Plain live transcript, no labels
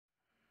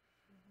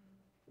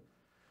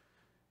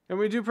And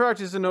we do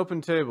practice an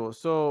open table.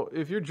 So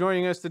if you're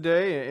joining us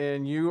today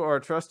and you are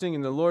trusting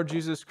in the Lord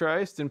Jesus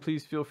Christ, then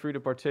please feel free to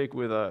partake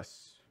with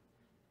us.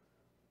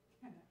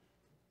 Let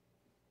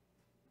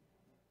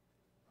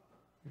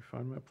me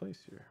find my place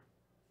here.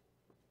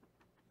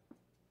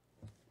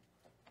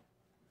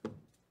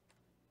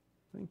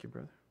 Thank you,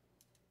 brother.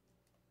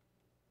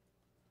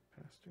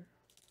 Pastor,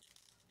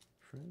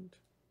 friend.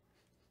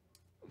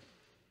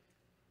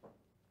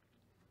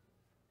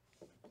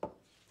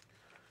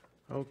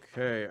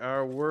 Okay,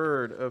 our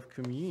word of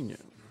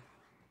communion.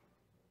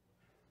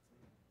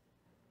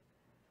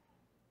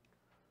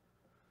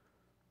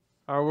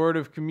 Our word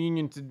of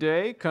communion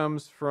today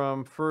comes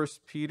from 1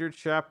 Peter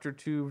chapter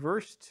 2,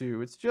 verse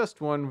 2. It's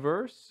just one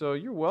verse, so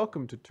you're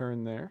welcome to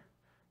turn there.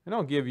 And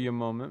I'll give you a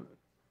moment.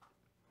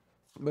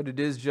 But it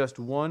is just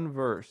one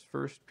verse,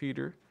 1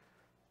 Peter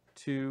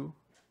 2,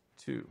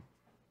 2.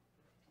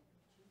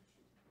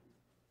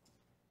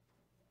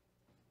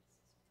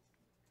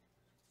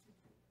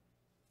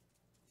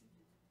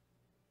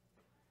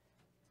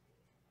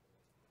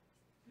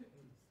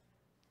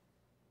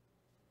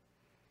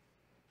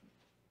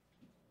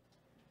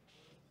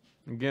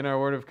 Again, our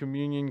word of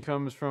communion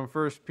comes from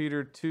 1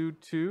 Peter 2,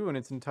 2, and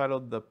it's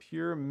entitled, The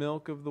Pure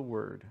Milk of the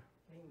Word.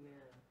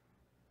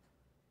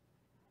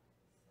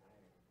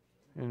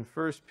 And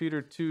 1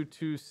 Peter 2,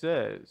 2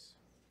 says,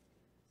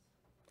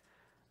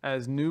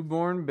 As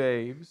newborn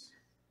babes,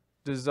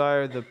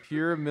 desire the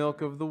pure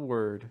milk of the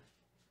Word,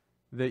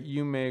 that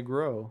you may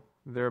grow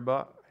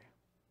thereby.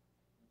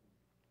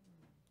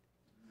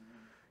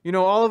 You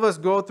know, all of us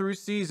go through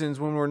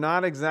seasons when we're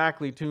not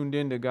exactly tuned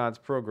into God's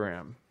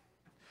program.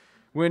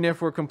 When,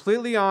 if we're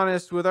completely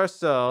honest with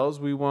ourselves,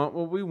 we want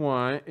what we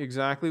want,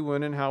 exactly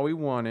when and how we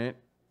want it,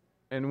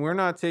 and we're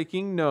not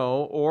taking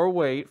no or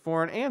wait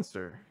for an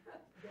answer.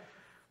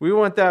 We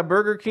want that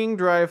Burger King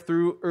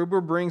drive-through,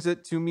 Uber brings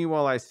it to me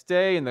while I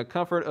stay in the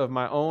comfort of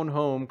my own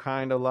home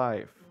kind of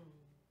life.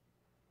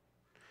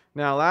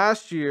 Now,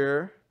 last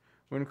year,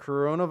 when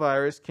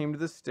coronavirus came to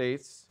the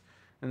States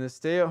and the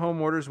stay-at-home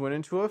orders went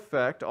into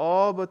effect,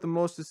 all but the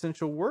most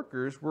essential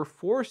workers were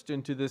forced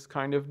into this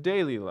kind of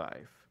daily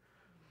life.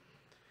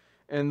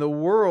 And the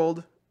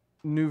world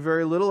knew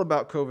very little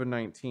about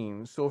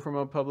COVID-19. So from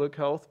a public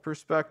health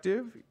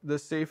perspective, the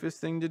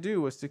safest thing to do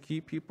was to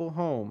keep people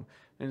home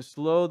and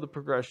slow the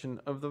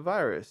progression of the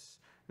virus.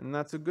 And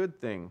that's a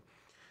good thing.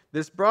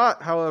 This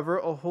brought, however,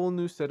 a whole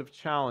new set of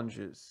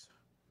challenges,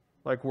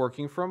 like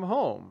working from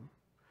home,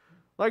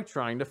 like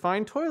trying to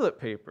find toilet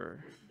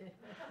paper,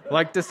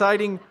 like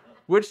deciding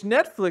which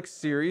Netflix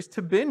series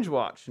to binge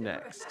watch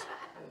next.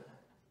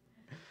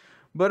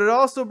 But it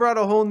also brought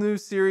a whole new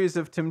series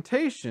of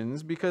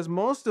temptations because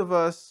most of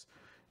us,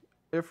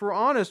 if we're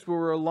honest,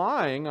 we're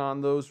relying on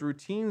those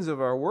routines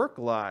of our work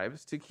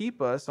lives to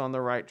keep us on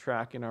the right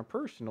track in our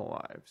personal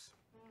lives.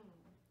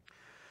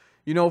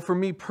 You know, for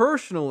me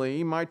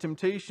personally, my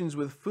temptations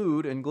with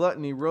food and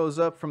gluttony rose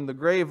up from the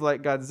grave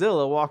like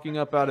Godzilla walking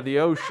up out of the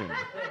ocean.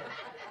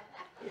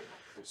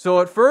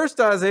 So at first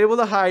I was able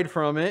to hide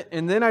from it,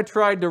 and then I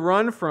tried to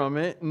run from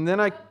it, and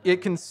then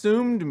it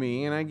consumed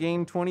me, and I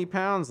gained 20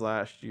 pounds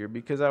last year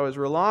because I was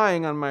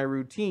relying on my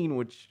routine,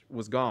 which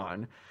was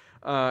gone,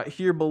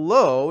 here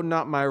below,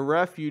 not my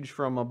refuge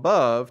from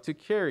above, to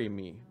carry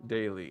me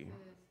daily.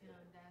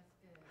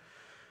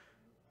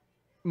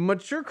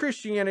 Mature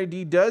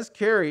Christianity does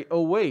carry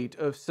a weight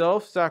of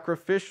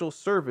self-sacrificial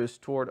service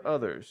toward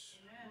others.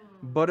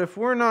 But if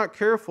we're not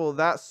careful,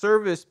 that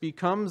service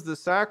becomes the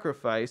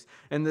sacrifice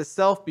and the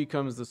self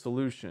becomes the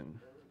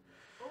solution.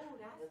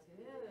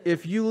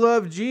 If you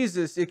love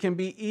Jesus, it can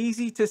be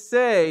easy to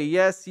say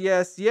yes,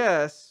 yes,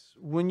 yes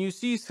when you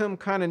see some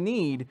kind of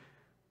need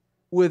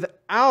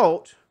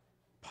without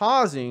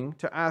pausing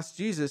to ask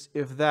Jesus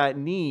if that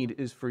need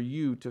is for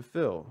you to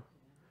fill.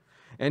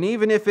 And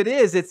even if it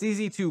is, it's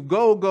easy to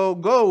go, go,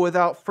 go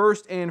without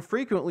first and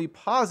frequently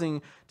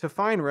pausing to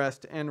find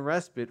rest and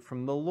respite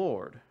from the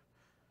Lord.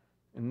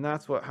 And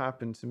that's what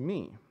happened to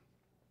me.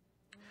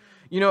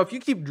 You know, if you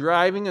keep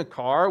driving a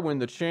car when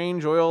the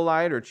change oil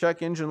light or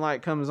check engine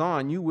light comes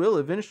on, it will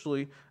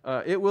eventually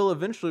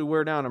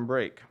wear down and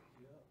break.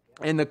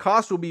 And the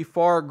cost will be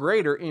far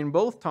greater in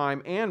both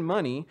time and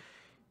money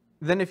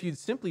than if you'd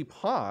simply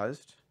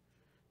paused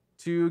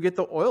to get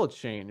the oil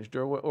changed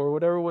or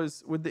whatever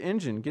was with the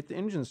engine, get the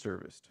engine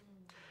serviced.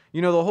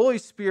 You know, the Holy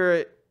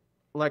Spirit,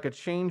 like a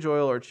change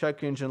oil or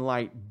check engine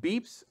light,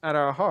 beeps at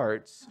our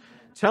hearts,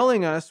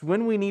 telling us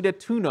when we need a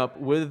tune-up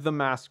with the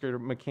master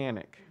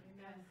mechanic.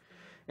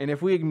 And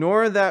if we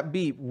ignore that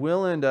beep,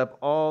 we'll end up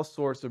all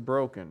sorts of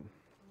broken.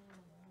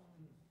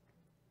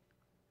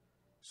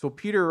 So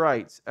Peter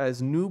writes,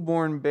 as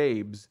newborn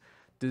babes,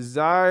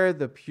 desire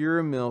the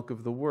pure milk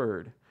of the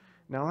word.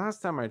 Now,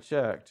 last time I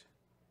checked,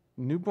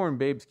 newborn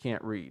babes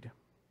can't read.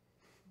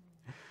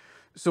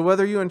 So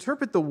whether you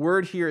interpret the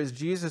word here as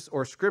Jesus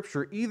or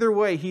Scripture, either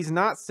way, he's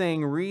not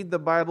saying read the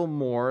Bible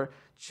more,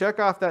 check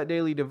off that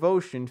daily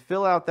devotion,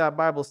 fill out that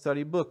Bible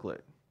study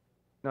booklet.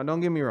 Now,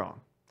 don't get me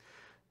wrong.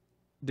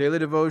 Daily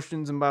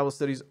devotions and Bible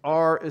studies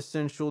are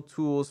essential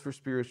tools for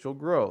spiritual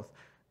growth.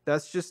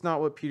 That's just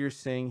not what Peter's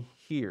saying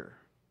here.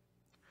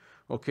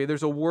 Okay,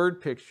 there's a word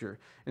picture.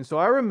 And so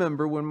I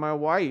remember when my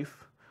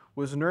wife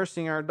was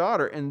nursing our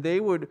daughter, and they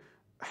would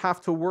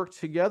have to work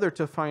together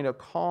to find a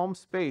calm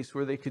space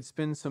where they could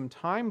spend some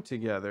time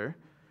together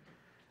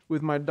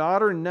with my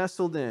daughter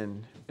nestled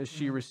in as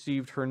she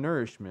received her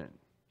nourishment.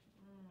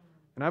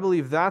 And I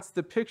believe that's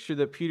the picture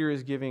that Peter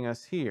is giving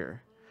us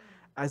here.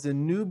 As a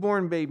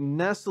newborn babe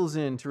nestles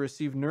in to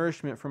receive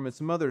nourishment from its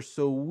mother,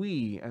 so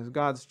we, as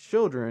God's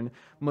children,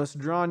 must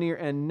draw near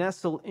and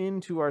nestle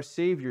into our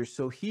Savior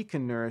so he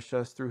can nourish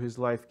us through his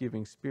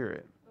life-giving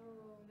Spirit.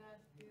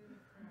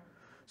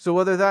 So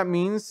whether that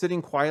means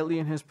sitting quietly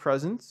in his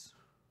presence,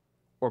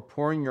 or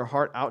pouring your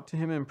heart out to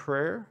him in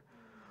prayer,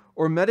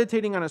 or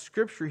meditating on a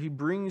scripture he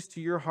brings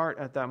to your heart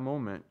at that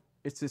moment,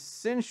 it's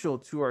essential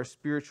to our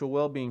spiritual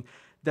well-being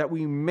that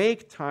we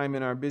make time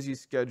in our busy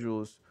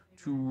schedules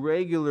to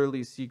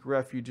regularly seek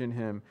refuge in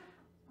him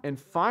and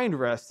find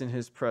rest in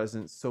his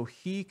presence so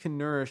he can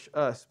nourish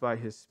us by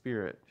his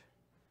Spirit.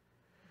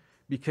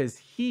 Because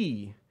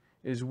he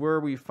is where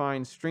we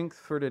find strength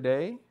for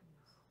today,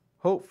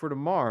 hope for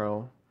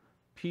tomorrow,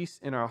 peace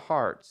in our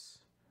hearts,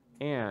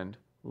 and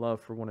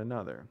love for one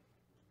another.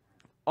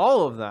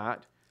 All of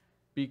that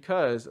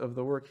because of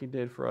the work he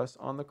did for us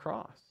on the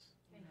cross,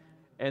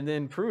 and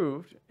then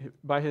proved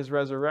by his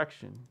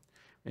resurrection,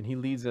 and he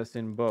leads us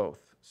in both.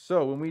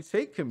 So when we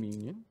take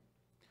communion,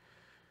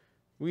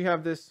 we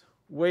have this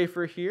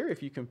wafer here.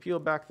 If you can peel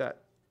back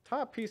that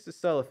top piece of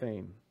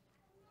cellophane,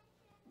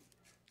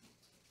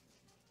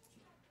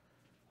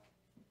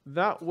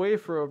 that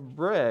wafer of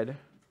bread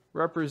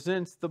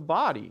represents the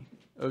body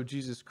of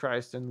Jesus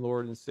Christ and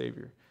Lord and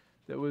Savior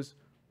that was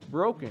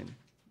broken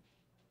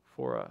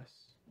for us.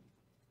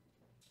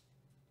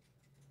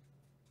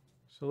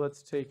 So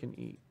let's take and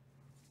eat.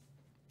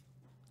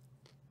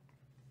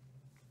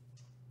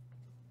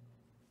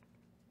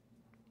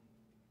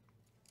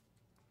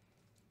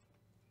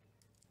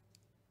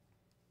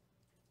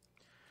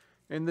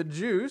 In the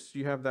juice,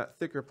 you have that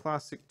thicker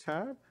plastic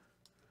tab.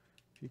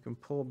 If you can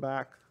pull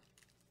back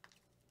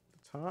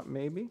the top,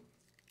 maybe.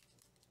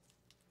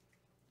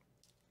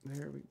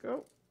 There we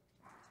go.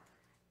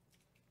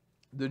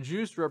 The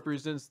juice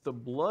represents the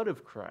blood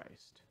of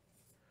Christ,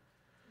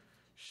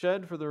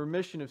 shed for the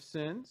remission of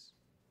sins,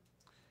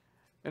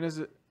 and is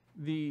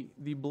the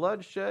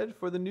blood shed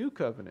for the new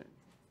covenant,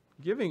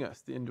 giving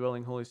us the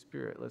indwelling Holy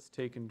Spirit. Let's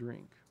take and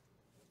drink.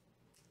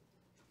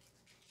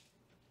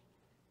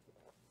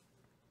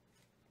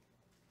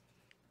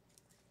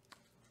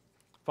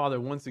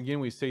 Father, once again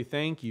we say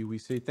thank you. We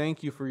say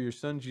thank you for your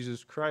Son,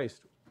 Jesus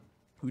Christ,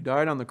 who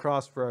died on the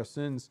cross for our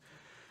sins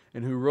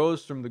and who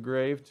rose from the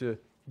grave to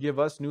give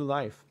us new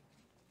life.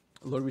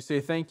 Lord, we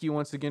say thank you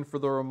once again for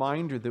the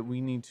reminder that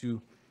we need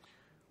to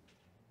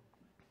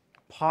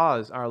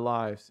pause our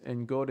lives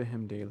and go to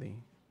him daily,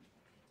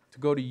 to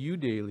go to you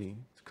daily,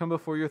 to come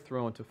before your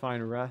throne to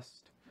find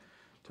rest,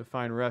 to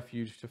find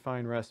refuge, to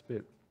find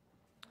respite,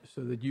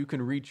 so that you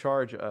can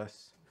recharge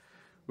us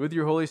with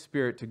your Holy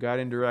Spirit to guide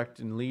and direct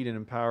and lead and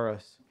empower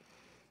us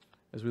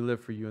as we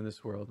live for you in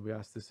this world. We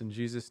ask this in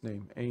Jesus'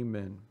 name.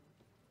 Amen.